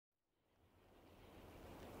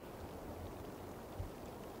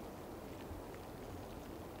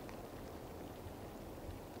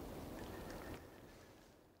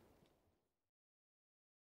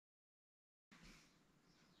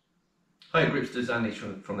Hi Gripsters, Andy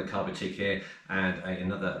from the Car Boutique here, and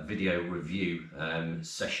another video review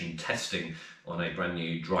session testing on a brand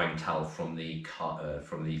new drying towel from the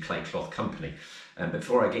clay cloth company.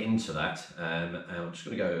 Before I get into that, I'm just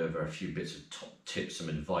going to go over a few bits of top tips, some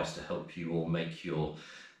advice to help you all make your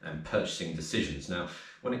purchasing decisions. Now,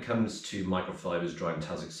 when it comes to microfibers, drying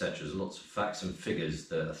towels, etc., there's lots of facts and figures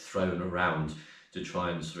that are thrown around to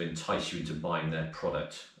try and sort of entice you into buying their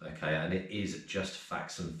product. Okay, and it is just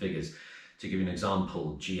facts and figures. To give you an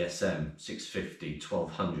example, GSM 650,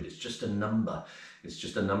 1200, it's just a number. It's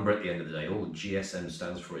just a number at the end of the day. All GSM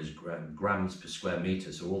stands for is grams per square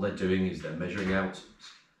meter. So all they're doing is they're measuring out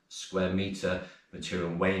square meter material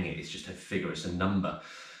and weighing it. It's just a figure, it's a number.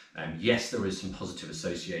 Yes, there is some positive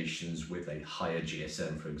associations with a higher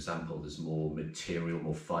GSM, for example. There's more material,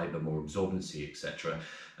 more fibre, more absorbency, etc.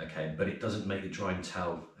 Okay, but it doesn't make the drying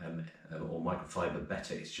towel or microfiber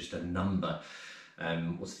better. It's just a number.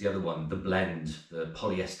 What's the other one? The blend, the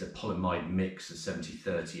polyester polyamide mix, the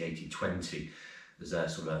 70-30, 80-20. There's a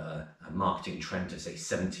sort of a marketing trend to say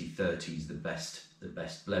 70-30 is the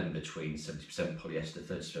best blend between 70% polyester,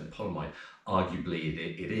 30% polyamide.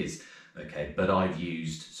 Arguably it is, okay, but I've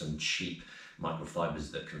used some cheap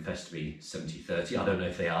microfibers that confess to be 70-30. I don't know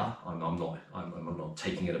if they are. I'm not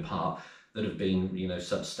taking it apart. That have been, you know,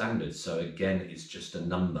 substandard. So again, it's just a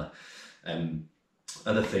number.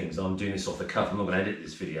 Other things, I'm doing this off the cuff, I'm not going to edit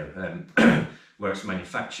this video, where it's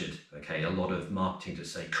manufactured, okay, a lot of marketing to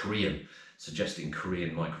say Korean, suggesting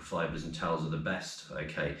Korean microfibers and towels are the best,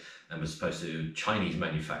 okay, as opposed to Chinese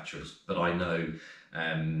manufacturers. But I know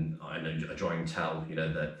a drying towel, you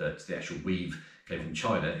know, that the actual weave came from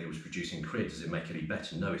China, it was produced in Korea. Does it make it any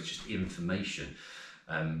better? No, it's just information.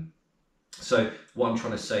 So what I'm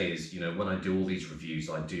trying to say is, you know, when I do all these reviews,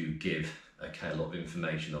 I do give a lot of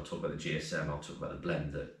information. I'll talk about the GSM, I'll talk about the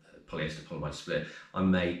blend, the polyester polyamide split. I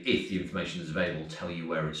may, if the information is available, tell you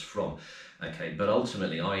where it's from. Okay, but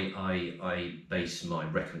ultimately I base my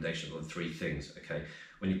recommendation on three things. Okay,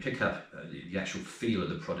 when you pick up the actual feel of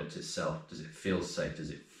the product itself, does it feel safe? Does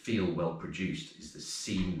it feel well produced? Is the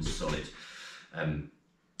seam solid?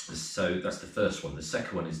 So that's the first one. The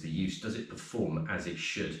second one is the use. Does it perform as it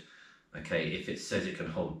should? Okay, if it says it can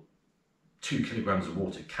hold 2 kilograms of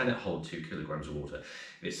water, can it hold 2 kilograms of water?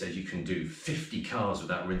 If it says you can do 50 cars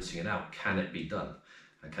without rinsing it out, can it be done?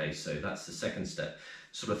 Okay, so that's the second step.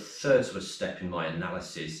 Sort of third sort of step in my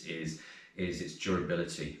analysis is its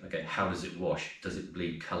durability. Okay, how does it wash? Does it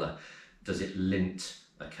bleed colour? Does it lint,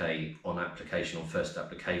 okay, on application, on first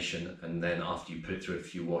application, and then after you put it through a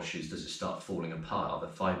few washes, does it start falling apart? Are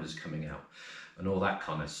the fibres coming out? And all that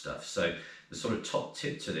kind of stuff. So the sort of top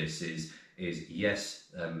tip to this is yes,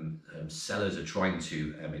 sellers are trying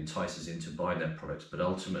to entice us into buying their products, but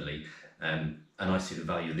ultimately, and I see the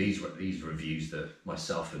value of these reviews that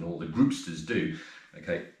myself and all the groupsters do.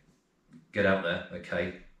 Okay, get out there,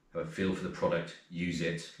 okay, have a feel for the product, use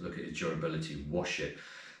it, look at its durability, wash it,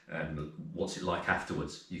 and what's it like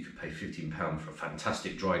afterwards. You could pay £15 for a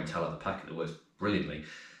fantastic drying towel at the packet that works brilliantly,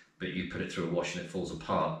 but you put it through a wash and it falls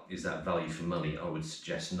apart. Is that value for money? I would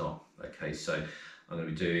suggest not. Okay, so I'm going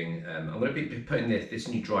to be doing, I'm going to be putting this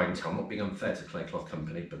new drying towel. I'm not being unfair to Clay Cloth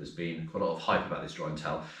Company, but there's been quite a lot of hype about this drying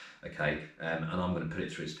towel. Okay, and I'm going to put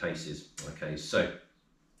it through its paces. Okay, so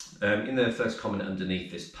in the first comment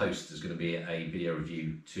underneath this post, there's going to be a video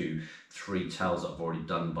review to 3 towels that I've already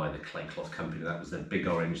done by the Clay Cloth Company. That was their big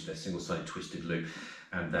orange, their single-sided twisted loop,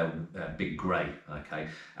 and their big grey. Okay,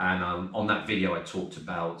 and on that video I talked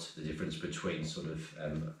about the difference between sort of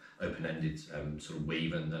open-ended sort of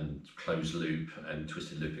weave and closed loop and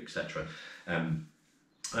twisted loop, etc. And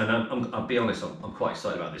I'll be honest, I'm quite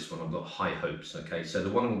excited about this one. I've got high hopes. Okay, so the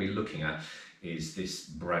one I'm going to be looking at is this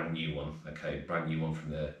brand new one. Okay, brand new one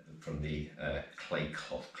from the Clay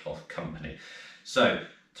Cloth Company. So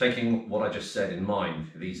taking what I just said in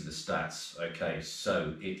mind, these are the stats. Okay,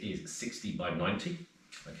 so it is 60 by 90.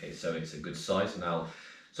 Okay, so it's a good size, and I'll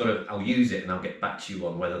use it and I'll get back to you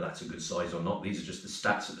on whether that's a good size or not. These are just the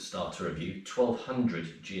stats at the start of review.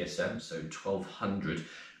 1200 GSM, so 1200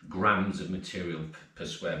 grams of material per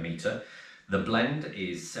square meter. The blend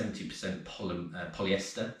is 70%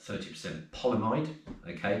 polyester, 30% polyamide.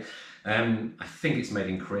 Okay, I think it's made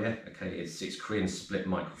in Korea. Okay, it's Korean split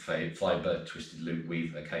microfiber twisted loop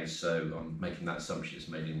weave. Okay, so I'm making that assumption it's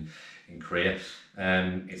made in Korea.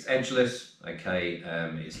 It's edgeless. Okay,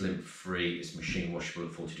 it's lint free. It's machine washable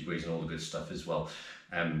at 40 degrees and all the good stuff as well.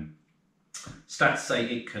 Stats say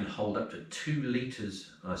it can hold up to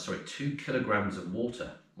 2 kilograms of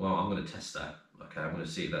water. Well, I'm going to test that. Okay, I'm going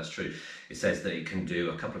to see if that's true. It says that it can do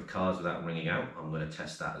a couple of cars without ringing out. I'm going to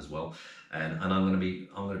test that as well, and I'm going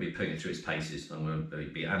to be putting it through its paces. I'm going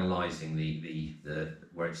to be analysing the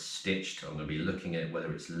where it's stitched. I'm going to be looking at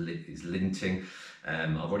whether it's linting.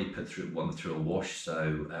 I've already put one through a wash,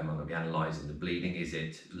 so I'm going to be analysing the bleeding. Is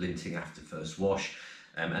it linting after first wash,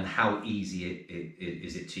 and how easy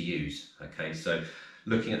is it to use? Okay, so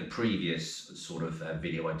looking at the previous sort of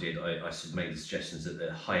video I did, I made the suggestions that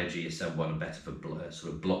the higher GSM one are better for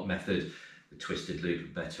sort of block method, the twisted loop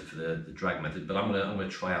are better for the drag method, but I'm gonna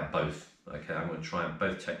try out both. Okay, I'm going to try out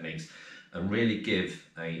both techniques and really give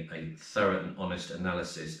a thorough and honest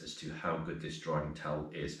analysis as to how good this drying towel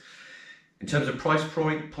is. In terms of price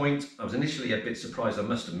point, I was initially a bit surprised, I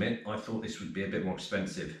must admit. I thought this would be a bit more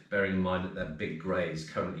expensive, bearing in mind that that big grey is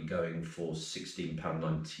currently going for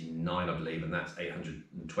 £16.99, I believe, and that's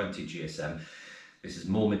 820 GSM. This is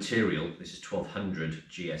more material, this is 1200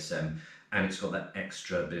 GSM, and it's got that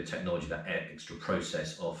extra bit of technology, that extra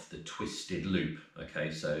process of the twisted loop. Okay,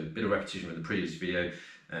 so a bit of repetition from the previous video.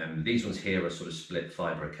 These ones here are sort of split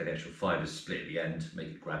fibre. Okay, the actual fibre is split at the end, make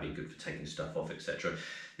it grabby, good for taking stuff off, etc.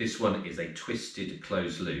 This one is a twisted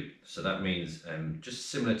closed loop, so that means just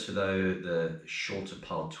similar to the shorter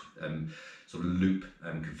pile sort of loop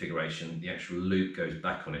configuration, the actual loop goes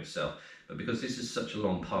back on itself. But because this is such a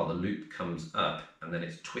long pile, the loop comes up and then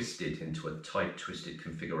it's twisted into a tight twisted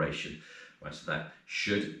configuration. Right, so that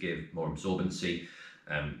should give more absorbency,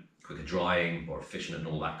 quicker drying, more efficient, and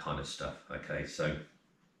all that kind of stuff. Okay, so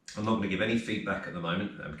I'm not going to give any feedback at the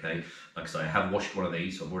moment. Okay, like I say, I have washed one of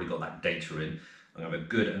these, so I've already got that data in. I'm going to have a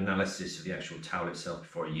good analysis of the actual towel itself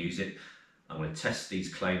before I use it. I'm going to test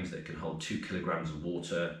these claims that it can hold 2 kilograms of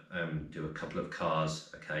water, do a couple of cars.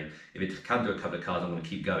 Okay, if it can do a couple of cars, I'm going to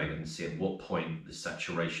keep going and see at what point the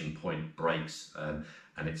saturation point breaks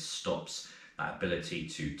and it stops that ability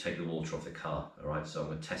to take the water off the car. All right, so I'm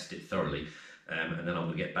going to test it thoroughly, and then I'm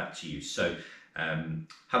going to get back to you. So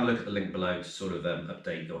have a look at the link below to sort of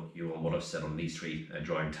update you on what I've said on these three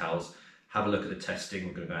drying towels. Have a look at the testing.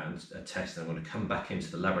 We're going to go out and test, and I'm going to come back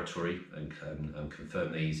into the laboratory and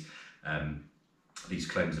confirm these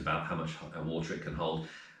claims about how much water it can hold.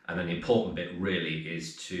 And then the important bit really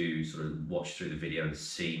is to sort of watch through the video and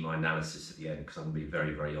see my analysis at the end, because I'm going to be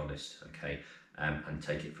very, very honest, okay, and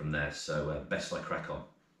take it from there. So best I crack on.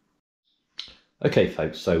 Okay,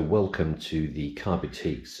 folks, so welcome to the Car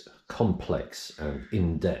Boutique's complex and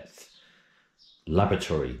in-depth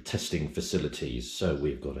laboratory testing facilities. So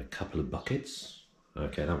we've got a couple of buckets.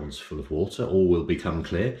 Okay, that one's full of water, all will become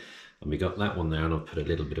clear. And we got that one there, and I've put a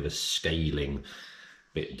little bit of a scaling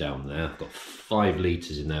bit down there. I've got 5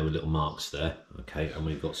 litres in there with little marks there. Okay, and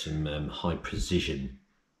we've got some high precision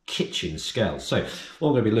kitchen scales. So what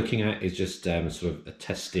I'm going to be looking at is just sort of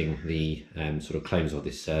testing the sort of claims of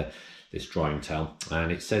this this drying towel,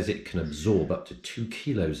 and it says it can absorb up to 2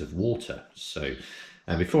 kilos of water. So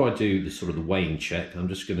before I do the sort of the weighing check, I'm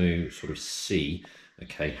just going to sort of see,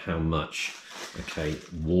 okay, how much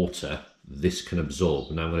water this can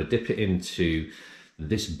absorb. Now I'm going to dip it into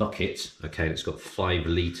this bucket, okay, and it's got 5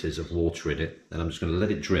 litres of water in it, and I'm just going to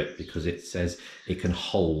let it drip because it says it can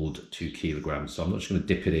hold 2 kilograms. So I'm not just going to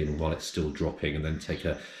dip it in while it's still dropping and then take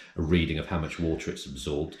a reading of how much water it's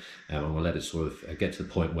absorbed. I'm going to let it sort of get to the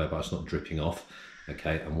point whereby it's not dripping off,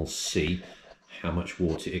 okay, and we'll see how much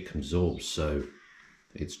water it can absorb. So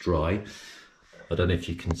it's dry. I don't know if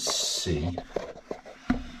you can see,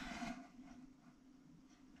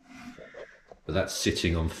 but that's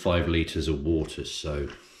sitting on 5 litres of water. So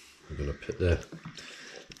I'm going to put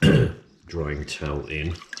the drying towel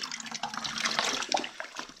in,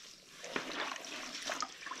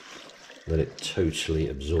 let it totally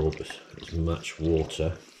absorb as much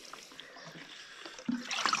water.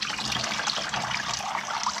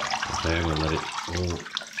 Okay, I'm going to let it all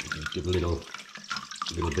give a little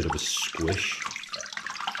bit of a squish.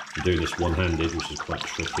 I'm doing this one-handed, which is quite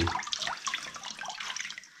tricky.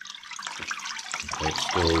 Okay, it's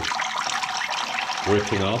still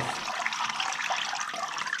dripping off.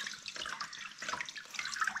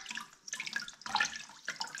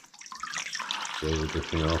 Still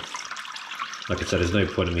dripping off. Like I said, there's no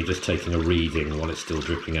point in me just taking a reading while it's still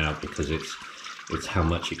dripping out, because it's how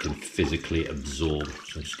much it can physically absorb.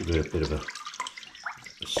 So just give it a bit of a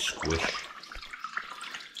squish.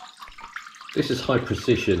 This is high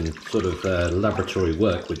precision sort of laboratory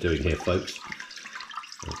work we're doing here, folks.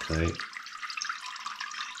 Okay,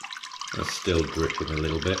 that's still dripping a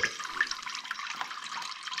little bit.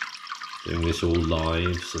 Doing this all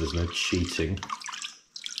live, so there's no cheating.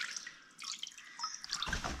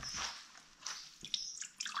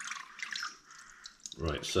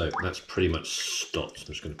 Right, so that's pretty much stopped. I'm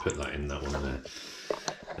just going to put that in that one there.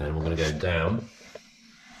 And we're going to go down.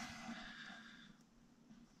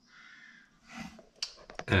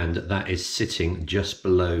 And that is sitting just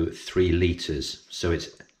below 3 litres. So it's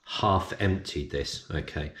half emptied this,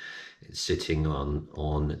 okay. It's sitting on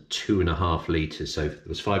 2.5 litres. So there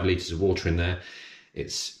was 5 litres of water in there.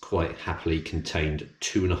 It's quite happily contained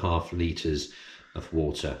 2.5 litres of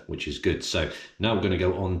water, which is good. So now we're going to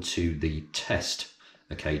go on to the test,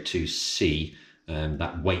 okay, to see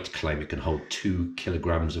that weight claim. It can hold 2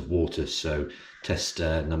 kilograms of water. So test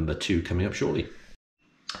number 2 coming up shortly.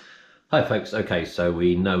 Hi folks, okay, so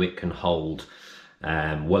we know it can hold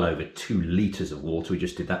well over 2 litres of water. We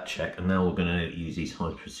just did that check, and now we're going to use these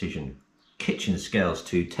high precision kitchen scales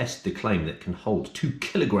to test the claim that can hold 2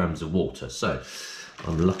 kilograms of water. So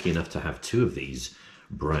I'm lucky enough to have 2 of these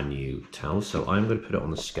brand new towels, so I'm going to put it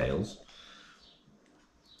on the scales.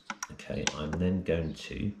 Okay, I'm then going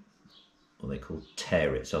to, what they call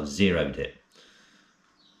tare it, so I've zeroed it.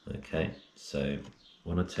 Okay, so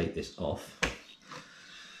when I take this off,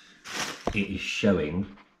 it is showing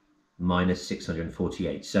minus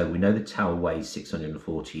 648. So we know the towel weighs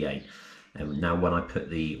 648. And now when I put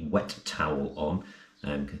the wet towel on,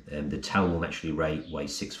 the towel will naturally weigh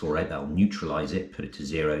 648. That'll neutralize it, put it to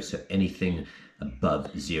 0. So anything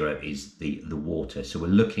above 0 is the water. So we're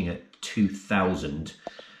looking at 2,000,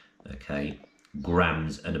 okay,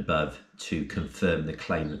 grams and above to confirm the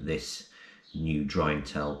claim that this new drying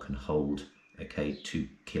towel can hold, okay, 2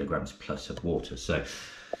 kilograms plus of water. So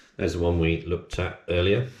there's the one we looked at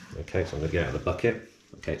earlier. Okay, so I'm going to get out of the bucket.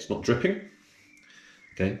 Okay, it's not dripping.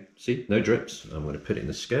 Okay, see, no drips. I'm going to put it in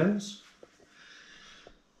the scales.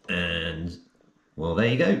 And, well, there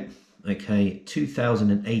you go. Okay,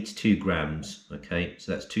 2,082 grams. Okay,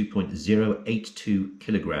 so that's 2.082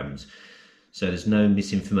 kilograms. So there's no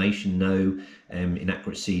misinformation, no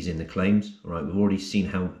inaccuracies in the claims. All right, we've already seen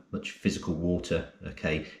how much physical water,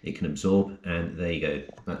 okay, it can absorb. And there you go.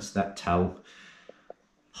 That's that towel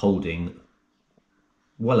holding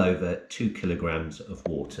well over 2 kilograms of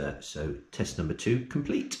water. So test number 2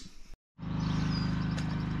 complete.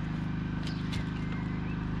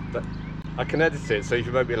 But I can edit it, so if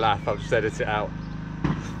you make me laugh, I'll just edit it out.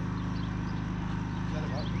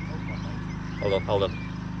 Hold on.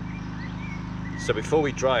 So before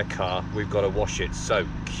we dry a car, we've got to wash it. So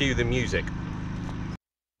cue the music.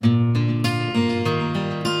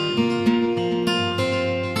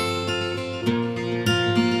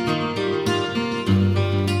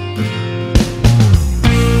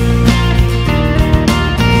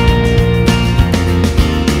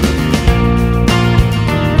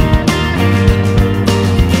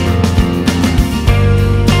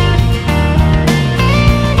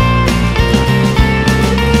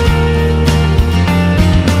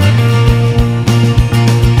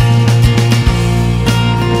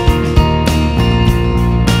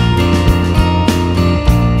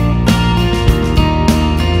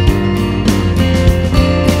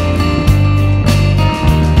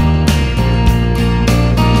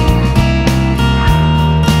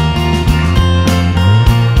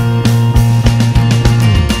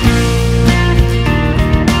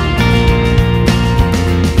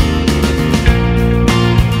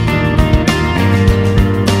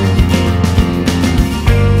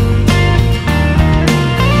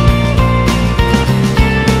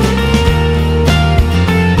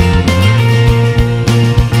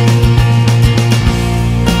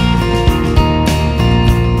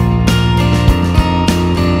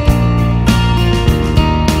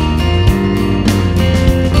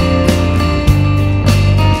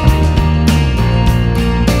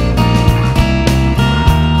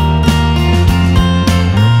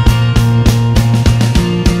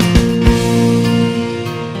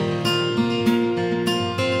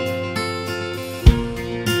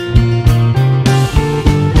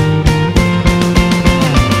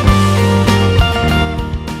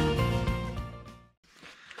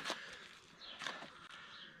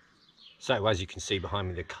 So as you can see behind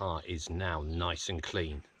me, the car is now nice and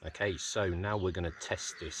clean. Okay, so now we're going to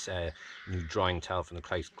test this new drying towel from the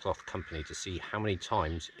Cloth Company to see how many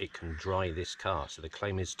times it can dry this car. So the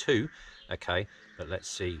claim is 2, okay, but let's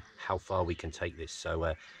see how far we can take this.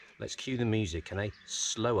 So let's cue the music and a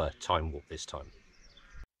slower time warp this time.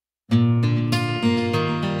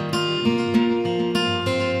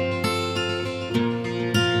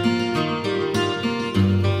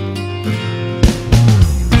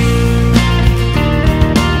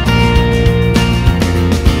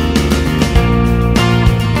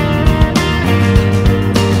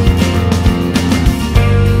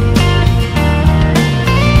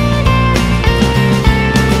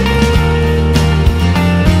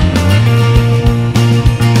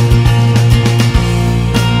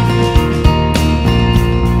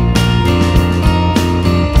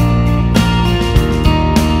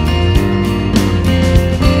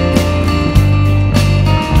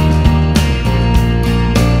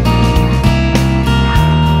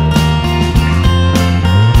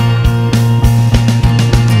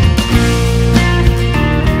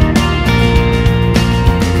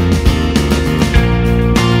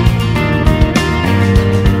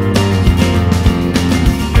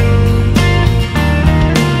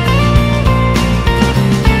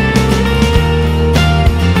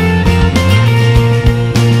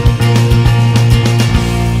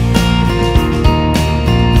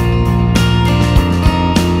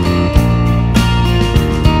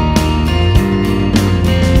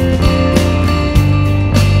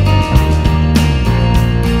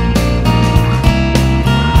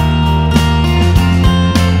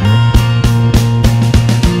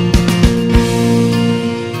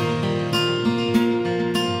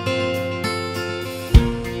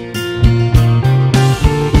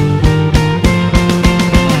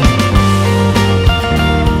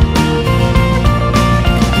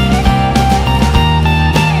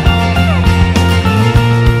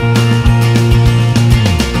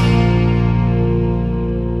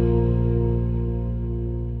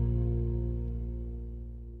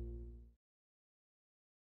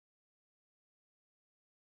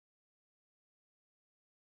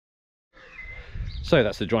 So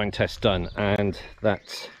that's the drying test done, and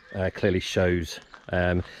that clearly shows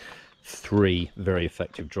 3 very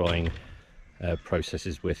effective drying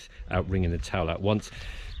processes without wringing the towel out once.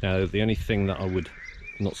 Now the only thing that I would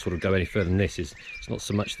not sort of go any further than this is it's not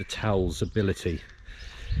so much the towel's ability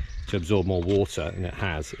to absorb more water than it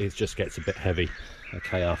has, it just gets a bit heavy,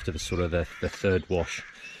 okay, after the sort of the third wash.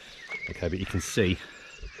 Okay, but you can see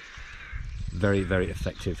very, very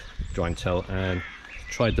effective drying towel, and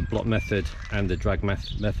tried the blot method and the drag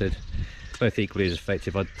method, both equally as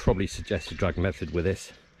effective. I'd probably suggest the drag method with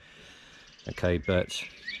this, okay, but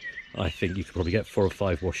I think you could probably get 4 or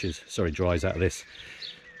 5 dries out of this.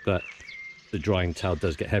 But the drying towel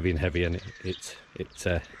does get heavy and heavy, and it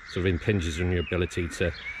sort of impinges on your ability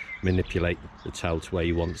to manipulate the towel to where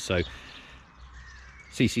you want. So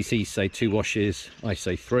CCC say 2 washes, I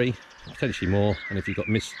say 3, potentially more, and if you've got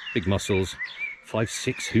big muscles, 5,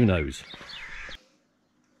 6, who knows.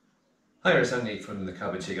 Hi, it's Andy from the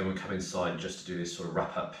Cowboy Tig, and we'll come inside just to do this sort of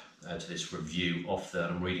wrap up to this review off the,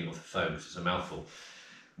 and I'm reading off the phone because it's a mouthful.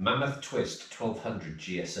 Mammoth Twist 1200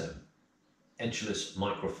 GSM, Edgeless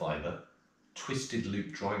Microfibre, twisted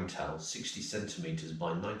loop drying towel, 60 centimetres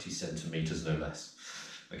by 90 centimetres, no less.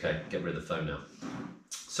 Okay, get rid of the phone now.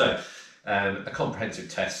 So, a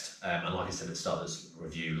comprehensive test, and like I said at the start of this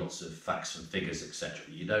review, lots of facts and figures, etc.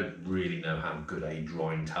 You don't really know how good a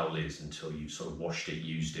drying towel is until you've sort of washed it,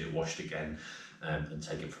 used it, washed again, and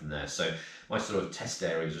take it from there. So my sort of test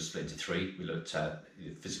areas were split into 3. We looked at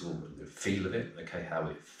the physical, the feel of it, okay, how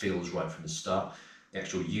it feels right from the start, the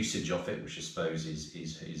actual usage of it, which I suppose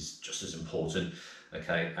is just as important,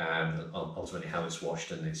 okay, and ultimately how it's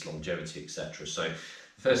washed and its longevity, etc. So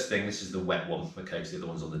first thing, this is the wet one, okay, because the other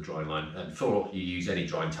one's on the dry line. Before you use any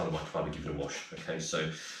drying towel, Microfibre, give it a wash, okay. So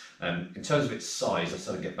in terms of its size, I'll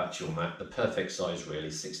sort of get back to you on that. The perfect size really,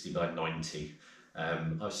 60 by 90.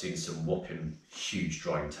 I've seen some whopping huge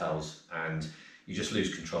drying towels, and you just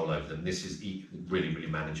lose control over them. This is really, really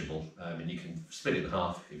manageable, and you can split it in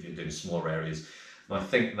half if you're doing smaller areas. And I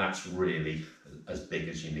think that's really as big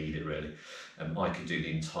as you need it, really. I could do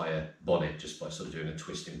the entire bonnet just by sort of doing a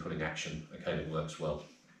twisting, pulling action. Okay, it works well.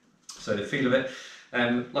 So the feel of it,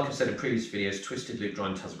 like I said in previous videos, twisted loop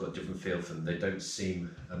drying towels have got a different feel for them. They don't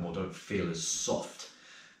seem or don't feel as soft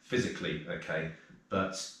physically, okay,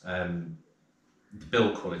 but the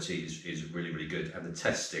build quality is really, really good, and the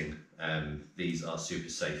testing, these are super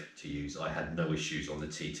safe to use. I had no issues on the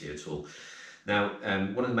TT at all. Now,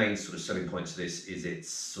 one of the main sort of selling points of this is its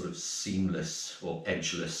sort of seamless or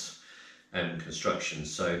edgeless construction.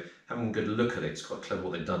 So having a good look at it, it's quite clever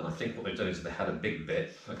what they've done. I think what they've done is they had a big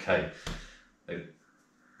bit, okay, they've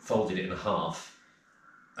folded it in half,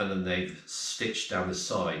 and then they've stitched down the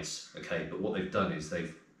sides, okay, but what they've done is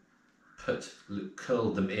they've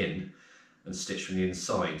curled them in and stitched from the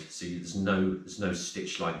inside, so there's no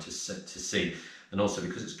stitch line to see, and also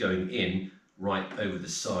because it's going in right over the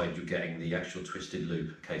side, you're getting the actual twisted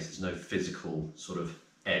loop, okay, so there's no physical sort of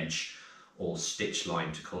edge or stitch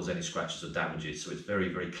line to cause any scratches or damages, so it's very,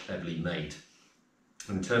 very cleverly made.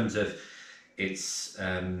 In terms of its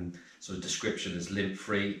sort of description as lint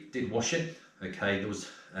free, did wash it, okay, there was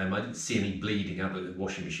I didn't see any bleeding out of the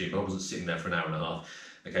washing machine, but I wasn't sitting there for an hour and a half,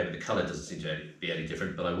 okay, but the colour doesn't seem to be any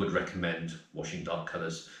different, but I would recommend washing dark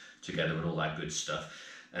colours together and all that good stuff.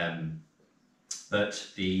 But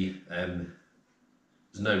the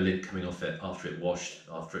there's no lint coming off it after it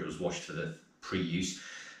was washed for the pre-use.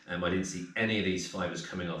 I didn't see any of these fibres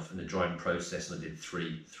coming off in the drying process, and I did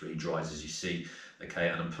three dries, as you see, okay,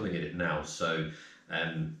 and I'm pulling at it now, so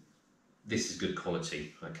this is good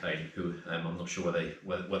quality, okay. I'm not sure where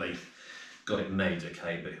they got it made,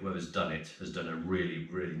 okay, but whoever's done it has done a really,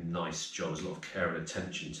 really nice job. There's a lot of care and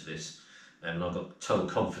attention to this, and I've got total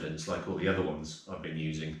confidence, like all the other ones I've been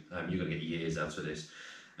using. You're going to get years out of this.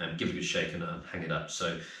 Give it a good shake and hang it up.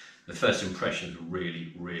 So the first impressions were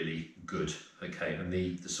really, really good, okay, and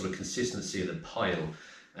the sort of consistency of the pile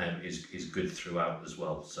is good throughout as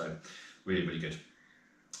well, so really, really good.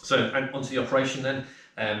 So, and onto the operation then.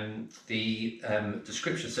 The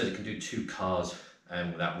description says it can do 2 cars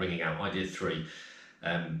without wringing out. I did 3.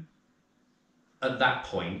 At that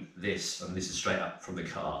point, this is straight up from the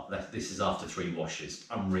car, this is after 3 washes.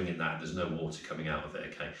 I'm wringing that, there's no water coming out of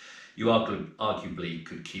it, okay. You arguably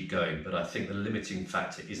could keep going, but I think the limiting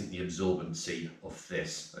factor isn't the absorbency of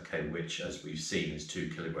this, okay, which, as we've seen, is 2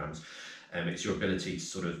 kilograms. It's your ability to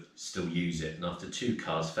sort of still use it. And after 2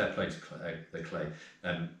 cars, fair play to the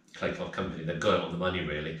clay cloth company, they've got it on the money,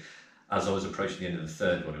 really. As I was approaching the end of the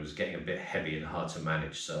 3rd one, it was getting a bit heavy and hard to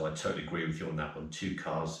manage, so I totally agree with you on that one. 2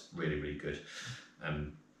 cars, really, really good.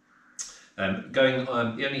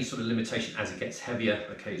 The only sort of limitation as it gets heavier,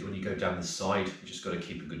 okay, is when you go down the side, you just got to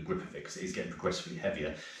keep a good grip of it because it is getting progressively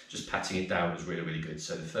heavier. Just patting it down was really, really good.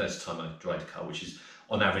 So the first time I dried a car, which is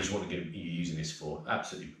on average what you're using this for,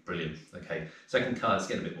 absolutely brilliant. Okay, second car is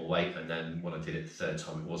getting a bit more weight, and then when I did it the third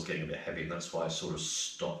time, it was getting a bit heavy, and that's why I sort of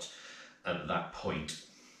stopped at that point.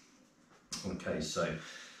 Okay, so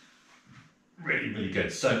really, really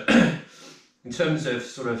good. So in terms of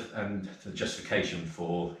sort of the justification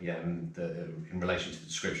for in relation to the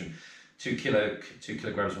description, 2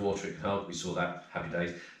 kilograms of water it can hold. We saw that, happy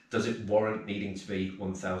days. Does it warrant needing to be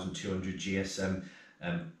 1,200 GSM?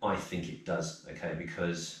 I think it does, okay,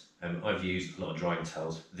 because I've used a lot of drying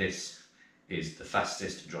towels. This is the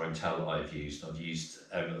fastest drying towel I've used. I've used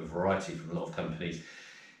a variety from a lot of companies.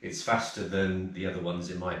 It's faster than the other ones,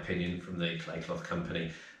 in my opinion, from the clay cloth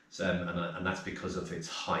company. So, and that's because of its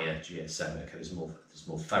higher GSM. Okay, there's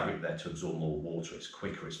more fabric there to absorb more water. It's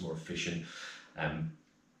quicker. It's more efficient.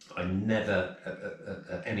 I never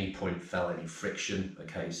at any point felt any friction.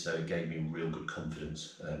 Okay, so it gave me real good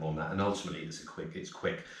confidence on that. And ultimately, it's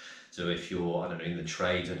quick. So if you're, I don't know, in the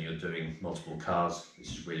trade and you're doing multiple cars, this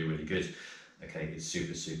is really, really good. Okay, it's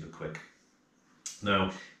super, super quick.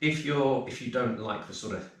 Now, if you don't like the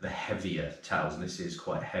sort of the heavier towels, and this is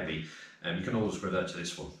quite heavy, you can always revert to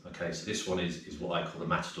this one. Okay, so this one is what I call the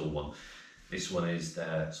Matador one. This one is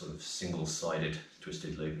their sort of single-sided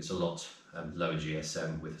twisted loop. It's a lot lower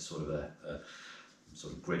GSM with sort of a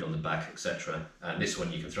sort of grid on the back, etc. And this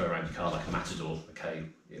one you can throw around your car like a Matador. Okay,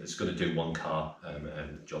 it's going to do one car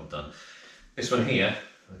and job done. This one here,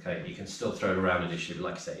 okay, you can still throw it around initially, but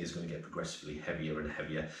like I said, it's going to get progressively heavier and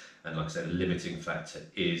heavier. And like I said, a limiting factor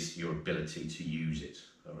is your ability to use it.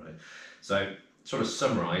 All right. So sort of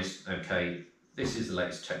summarise, okay, this is the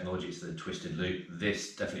latest technology. It's the twisted loop.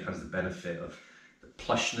 This definitely has the benefit of the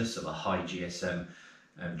plushness of a high GSM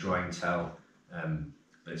drying towel,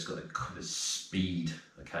 but it's got the speed,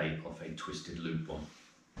 okay, of a twisted loop one.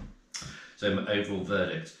 So my overall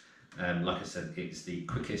verdict, like I said, it's the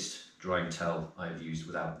quickest drying towel I've used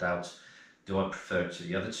without doubt. Do I prefer it to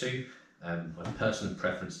the other two? My personal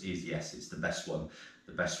preference is yes, it's the best one,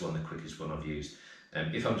 the quickest one I've used.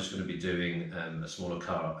 If I'm just going to be doing a smaller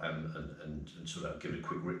car and sort of give it a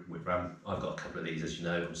quick whip round, I've got a couple of these, as you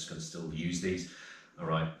know. I'm just going to still use these, all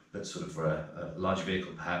right, but sort of for a larger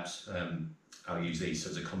vehicle perhaps, I'll use these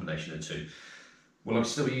as a combination of two. Will I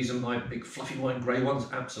still be using my big fluffy white grey ones?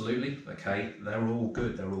 Absolutely. Okay, they're all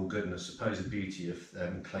good. And I suppose the beauty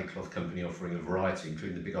of clay cloth company offering a variety,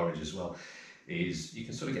 including the big orange as well, is you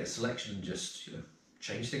can sort of get a selection and just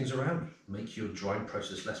change things around, make your drying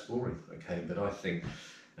process less boring. Okay, but I think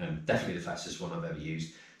definitely the fastest one I've ever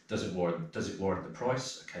used. Does it warrant the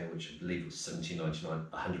price? Okay, which I believe was $17.99,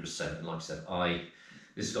 100%. And like I said,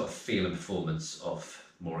 this has got a feel and performance of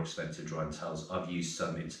more expensive drying towels. I've used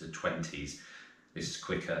some into the 20s. This is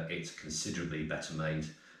quicker, it's considerably better made.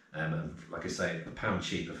 And like I say, £1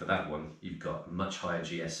 cheaper for that one. You've got much higher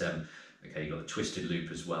GSM. Okay, you've got the twisted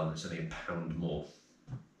loop as well, and it's only £1 more.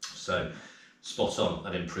 So spot on,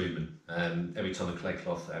 an improvement. Every time the clay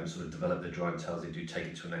cloth sort of develop their drying towels, they do take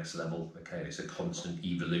it to a next level. Okay, and it's a constant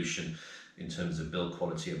evolution in terms of build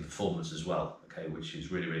quality and performance as well. Okay, which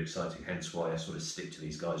is really, really exciting. Hence why I sort of stick to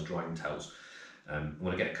these guys' drying towels. I'm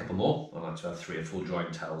going to get a couple more. I like to have 3 or 4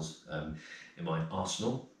 drying towels in my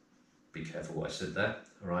arsenal. Be careful what I said there.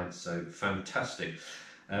 All right, so fantastic.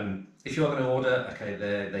 If you are going to order, okay,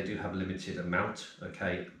 they do have a limited amount,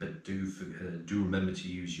 okay, but do remember to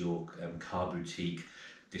use your Car Boutique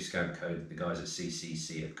discount code. The guys at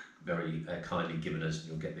CCC have very kindly given us, and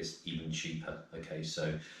you'll get this even cheaper. Okay,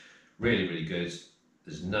 so really, really good.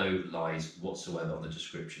 There's no lies whatsoever on the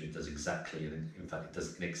description. It does exactly, and in fact, it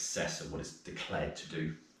does in excess of what it's declared to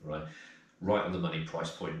do. Right, right on the money, price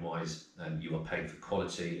point wise, and you are paying for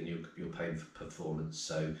quality and you're paying for performance.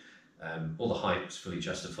 So all the hype is fully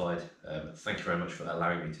justified. Thank you very much for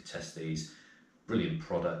allowing me to test these. Brilliant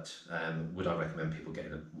product. Would I recommend people getting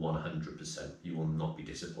them? 100%. You will not be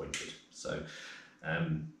disappointed. So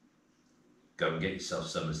go and get yourself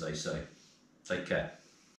some, as they say. Take care.